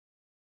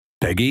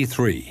Peggy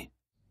 3.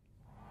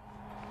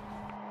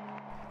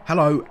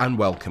 Hello and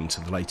welcome to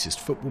the latest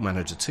Football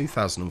Manager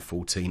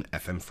 2014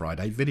 FM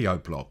Friday video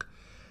blog.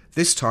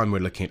 This time we're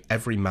looking at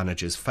every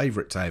manager's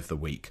favourite day of the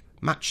week,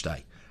 match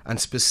day, and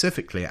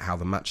specifically at how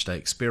the match day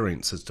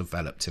experience has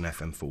developed in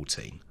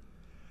FM14.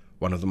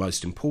 One of the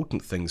most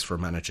important things for a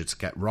manager to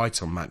get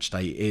right on match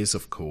day is,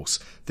 of course,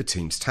 the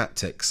team's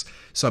tactics.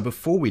 So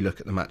before we look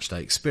at the match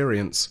day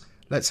experience,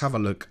 let's have a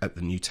look at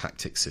the new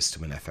tactics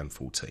system in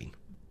FM14.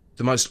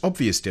 The most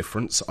obvious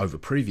difference over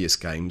previous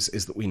games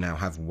is that we now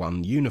have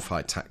one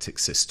unified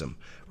tactics system,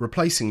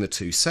 replacing the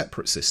two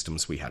separate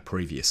systems we had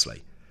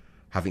previously.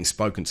 Having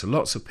spoken to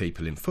lots of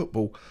people in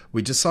football,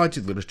 we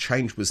decided that a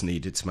change was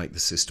needed to make the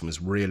system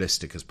as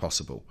realistic as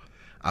possible.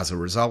 As a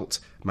result,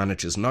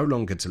 managers no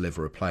longer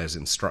deliver a player's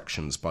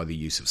instructions by the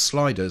use of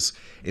sliders,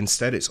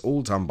 instead it's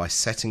all done by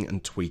setting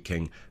and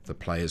tweaking the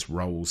player's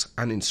roles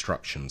and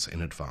instructions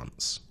in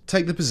advance.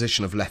 Take the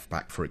position of left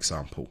back for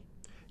example.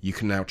 You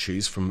can now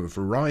choose from a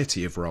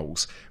variety of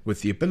roles,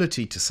 with the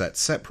ability to set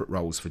separate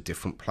roles for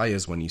different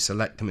players when you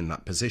select them in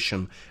that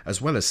position,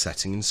 as well as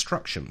setting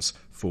instructions,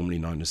 formerly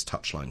known as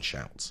touchline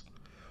shouts.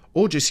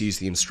 Or just use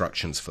the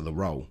instructions for the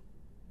role.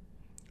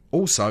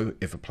 Also,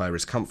 if a player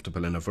is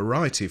comfortable in a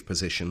variety of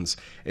positions,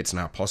 it's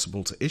now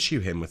possible to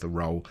issue him with a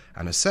role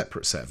and a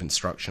separate set of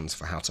instructions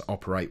for how to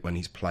operate when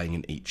he's playing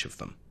in each of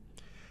them.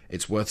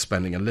 It's worth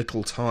spending a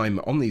little time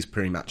on these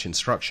pre-match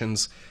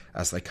instructions,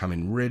 as they come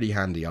in really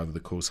handy over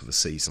the course of a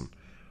season.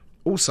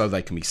 Also,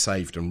 they can be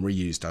saved and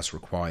reused as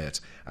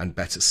required, and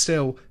better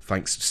still,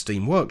 thanks to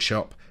Steam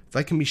Workshop,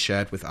 they can be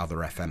shared with other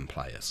FM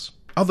players.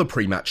 Other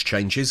pre-match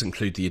changes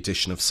include the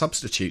addition of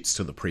substitutes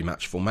to the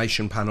pre-match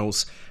formation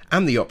panels,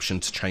 and the option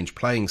to change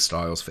playing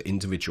styles for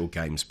individual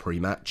games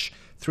pre-match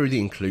through the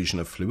inclusion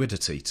of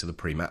fluidity to the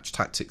pre-match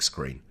tactics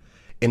screen.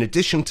 In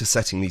addition to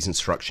setting these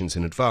instructions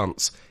in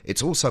advance,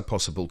 it's also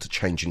possible to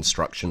change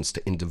instructions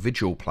to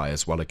individual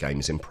players while a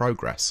game is in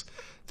progress.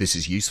 This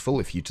is useful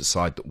if you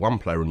decide that one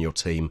player in your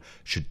team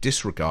should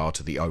disregard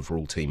the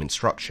overall team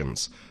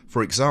instructions.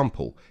 For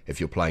example,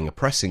 if you're playing a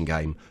pressing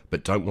game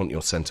but don't want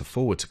your centre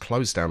forward to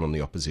close down on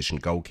the opposition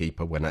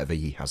goalkeeper whenever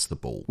he has the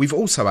ball. We've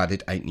also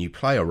added 8 new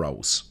player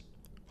roles: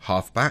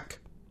 half-back,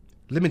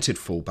 limited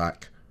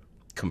full-back,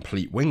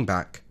 complete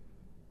wing-back,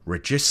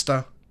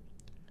 register,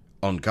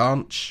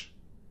 enganche,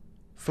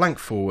 flank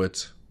forward,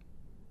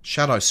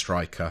 shadow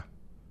striker,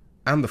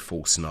 and the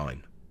false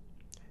 9.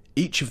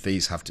 Each of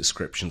these have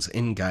descriptions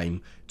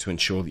in-game to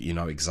ensure that you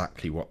know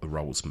exactly what the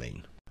roles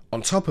mean.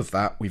 On top of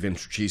that, we've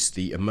introduced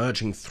the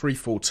emerging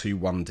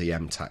 3-4-2-1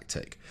 DM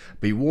tactic.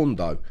 Be warned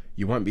though,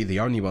 you won't be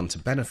the only one to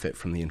benefit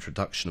from the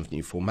introduction of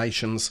new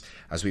formations,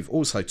 as we've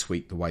also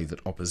tweaked the way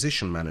that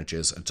opposition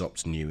managers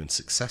adopt new and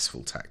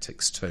successful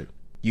tactics too.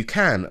 You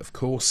can, of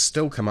course,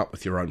 still come up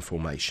with your own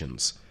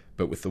formations,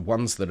 but with the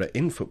ones that are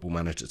in Football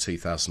Manager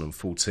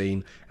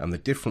 2014 and the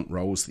different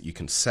roles that you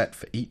can set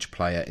for each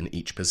player in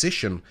each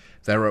position,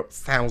 there are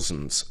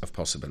thousands of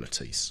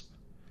possibilities.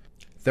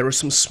 There are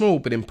some small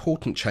but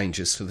important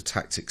changes to the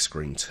tactics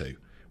screen too.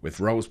 With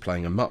roles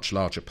playing a much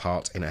larger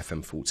part in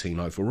FM14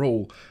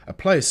 overall, a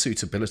player's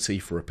suitability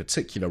for a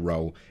particular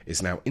role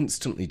is now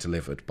instantly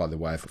delivered by the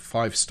way of a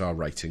 5-star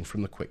rating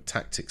from the quick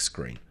tactics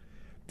screen.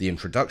 The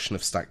introduction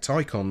of stacked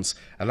icons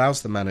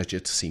allows the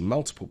manager to see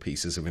multiple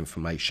pieces of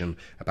information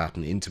about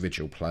an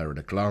individual player at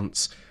a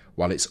glance,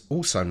 while it's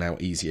also now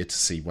easier to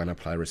see when a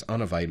player is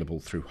unavailable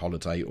through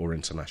holiday or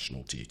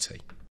international duty.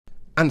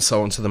 And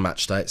so on to the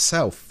match day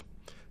itself.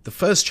 The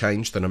first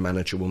change that a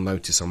manager will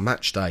notice on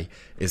match day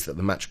is that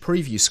the match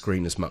preview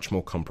screen is much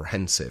more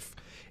comprehensive.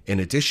 In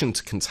addition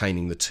to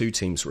containing the two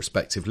teams'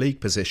 respective league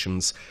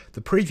positions,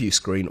 the preview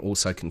screen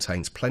also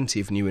contains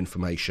plenty of new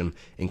information,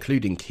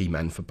 including key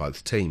men for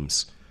both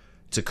teams.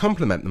 To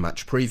complement the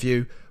match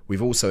preview,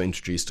 we've also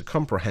introduced a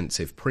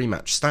comprehensive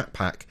pre-match stat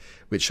pack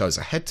which shows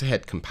a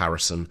head-to-head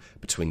comparison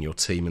between your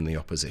team and the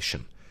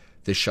opposition.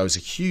 This shows a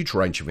huge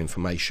range of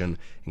information,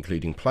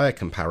 including player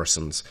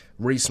comparisons,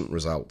 recent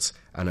results,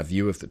 and a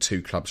view of the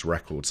two clubs'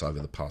 records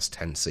over the past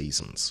 10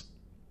 seasons.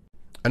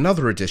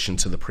 Another addition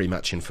to the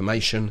pre-match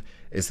information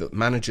is that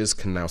managers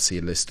can now see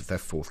a list of their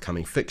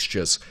forthcoming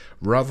fixtures,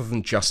 rather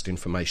than just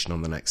information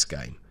on the next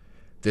game.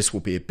 This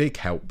will be a big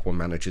help when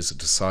managers are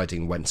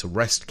deciding when to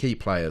rest key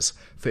players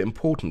for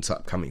important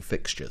upcoming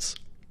fixtures.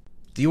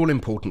 The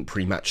all-important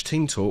pre-match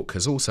team talk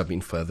has also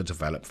been further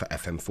developed for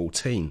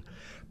FM14.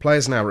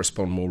 Players now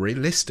respond more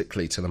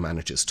realistically to the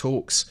manager's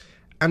talks,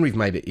 and we've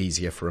made it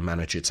easier for a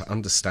manager to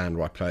understand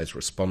why players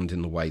respond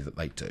in the way that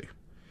they do.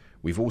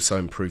 We've also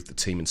improved the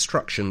team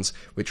instructions,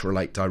 which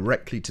relate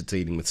directly to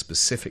dealing with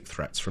specific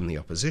threats from the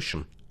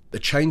opposition. The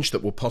change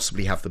that will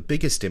possibly have the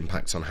biggest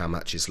impact on how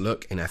matches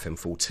look in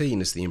FM14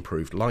 is the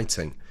improved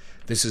lighting.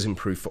 This is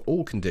improved for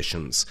all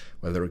conditions,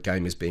 whether a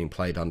game is being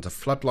played under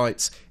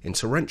floodlights, in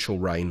torrential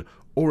rain,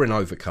 or in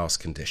overcast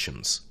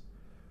conditions.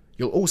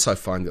 You'll also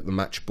find that the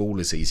match ball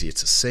is easier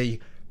to see,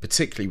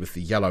 particularly with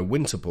the yellow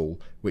winter ball,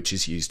 which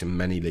is used in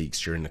many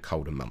leagues during the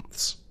colder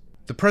months.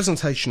 The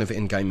presentation of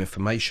in-game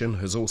information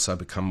has also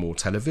become more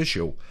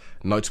televisual.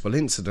 Notable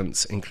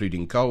incidents,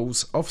 including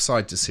goals,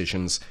 offside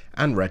decisions,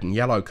 and red and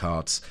yellow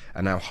cards,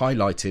 are now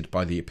highlighted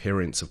by the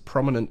appearance of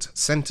prominent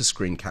centre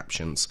screen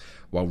captions,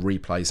 while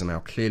replays are now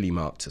clearly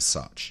marked as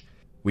such.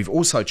 We've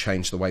also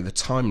changed the way the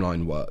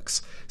timeline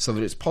works, so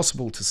that it's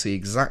possible to see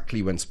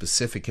exactly when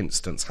specific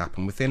incidents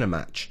happen within a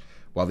match,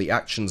 while the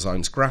Action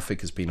Zones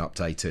graphic has been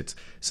updated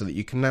so that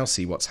you can now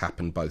see what's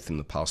happened both in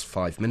the past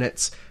 5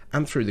 minutes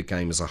and through the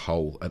game as a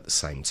whole at the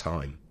same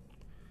time.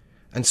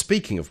 And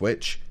speaking of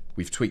which,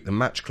 we've tweaked the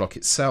match clock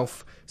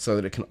itself so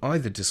that it can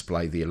either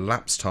display the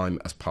elapsed time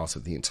as part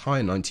of the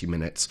entire 90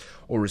 minutes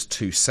or as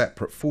 2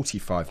 separate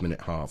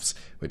 45-minute halves,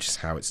 which is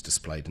how it's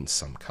displayed in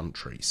some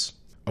countries.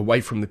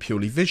 Away from the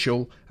purely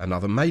visual,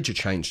 another major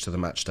change to the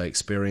matchday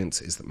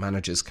experience is that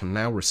managers can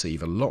now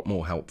receive a lot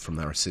more help from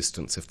their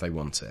assistants if they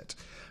want it.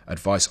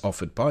 Advice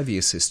offered by the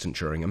assistant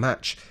during a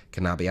match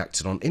can now be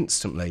acted on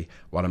instantly,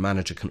 while a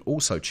manager can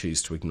also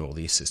choose to ignore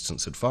the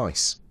assistant's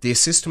advice. The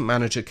assistant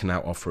manager can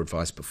now offer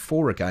advice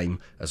before a game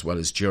as well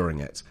as during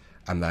it,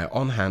 and they are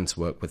on hand to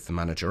work with the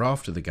manager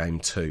after the game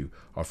too,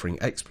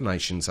 offering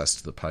explanations as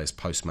to the players'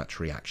 post-match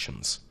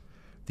reactions.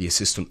 The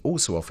assistant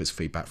also offers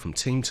feedback from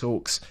team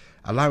talks,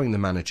 allowing the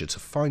manager to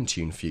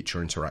fine-tune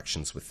future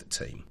interactions with the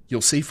team.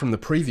 You'll see from the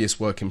previous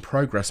work in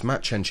progress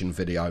Match Engine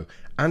video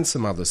and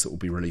some others that will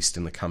be released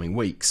in the coming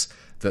weeks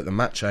that the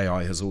Match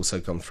AI has also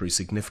gone through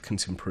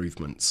significant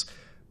improvements,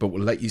 but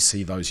we'll let you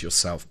see those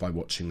yourself by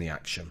watching the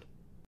action.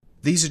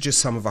 These are just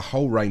some of a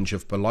whole range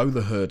of below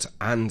the hood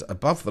and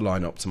above the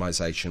line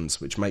optimizations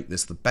which make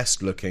this the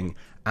best looking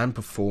and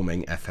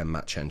performing FM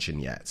Match Engine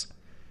yet.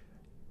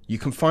 You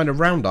can find a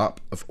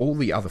roundup of all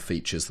the other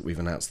features that we've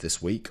announced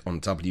this week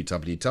on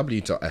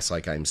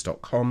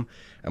www.sigames.com,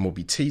 and we'll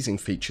be teasing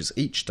features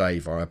each day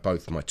via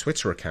both my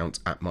Twitter account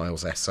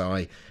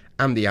 @MilesSI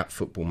and the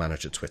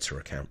 @FootballManager Twitter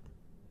account.